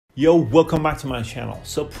Yo, welcome back to my channel.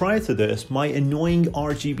 So prior to this, my annoying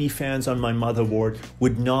RGB fans on my motherboard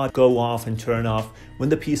would not go off and turn off when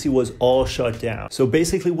the PC was all shut down. So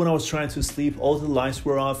basically when I was trying to sleep, all the lights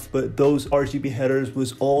were off, but those RGB headers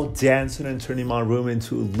was all dancing and turning my room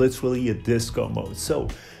into literally a disco mode. So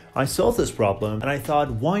I solved this problem and I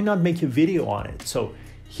thought, why not make a video on it? So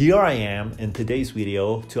here I am in today's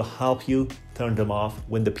video to help you turn them off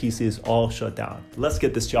when the PC is all shut down. Let's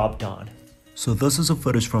get this job done. So this is a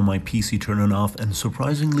footage from my PC turning off, and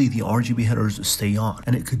surprisingly the RGB headers stay on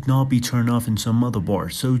and it could not be turned off in some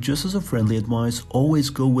motherboards. So just as a friendly advice, always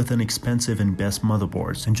go with an expensive and best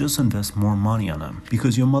motherboards and just invest more money on them,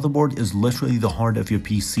 because your motherboard is literally the heart of your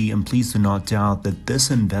PC, and please do not doubt that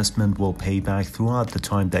this investment will pay back throughout the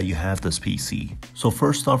time that you have this PC. So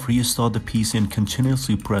first off, restart the PC and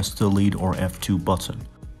continuously press the delete or F2 button.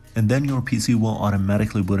 And then your PC will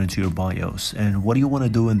automatically boot into your BIOS. And what you want to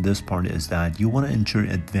do in this part is that you want to enter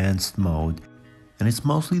advanced mode. And it's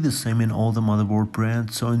mostly the same in all the motherboard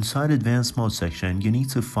brands. So inside advanced mode section, you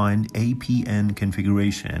need to find APN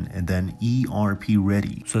configuration and then ERP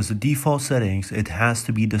ready. So as the default settings, it has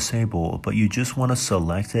to be disabled, but you just want to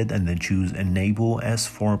select it and then choose enable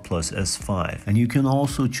S4 plus S5. And you can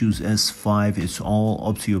also choose S5, it's all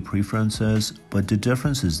up to your preferences. But the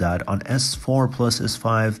difference is that on S4 plus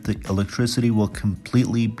S5, the electricity will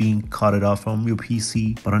completely be cut off from your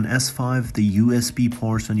PC. But on S5, the USB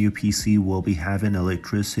ports on your PC will be having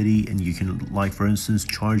electricity, and you can, like for instance,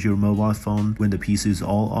 charge your mobile phone when the PC is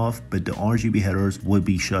all off, but the RGB headers would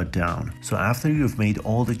be shut down. So after you've made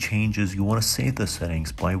all the changes, you want to save the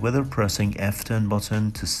settings by whether pressing F10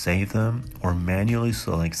 button to save them or manually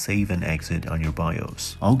select save and exit on your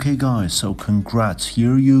BIOS. Okay guys, so congrats,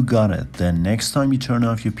 here you got it. Then next time you turn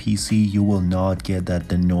off your PC, you will not get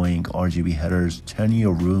that annoying RGB headers turning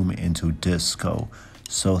your room into disco.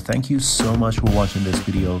 So thank you so much for watching this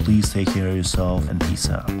video. Please take care of yourself and peace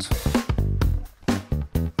out.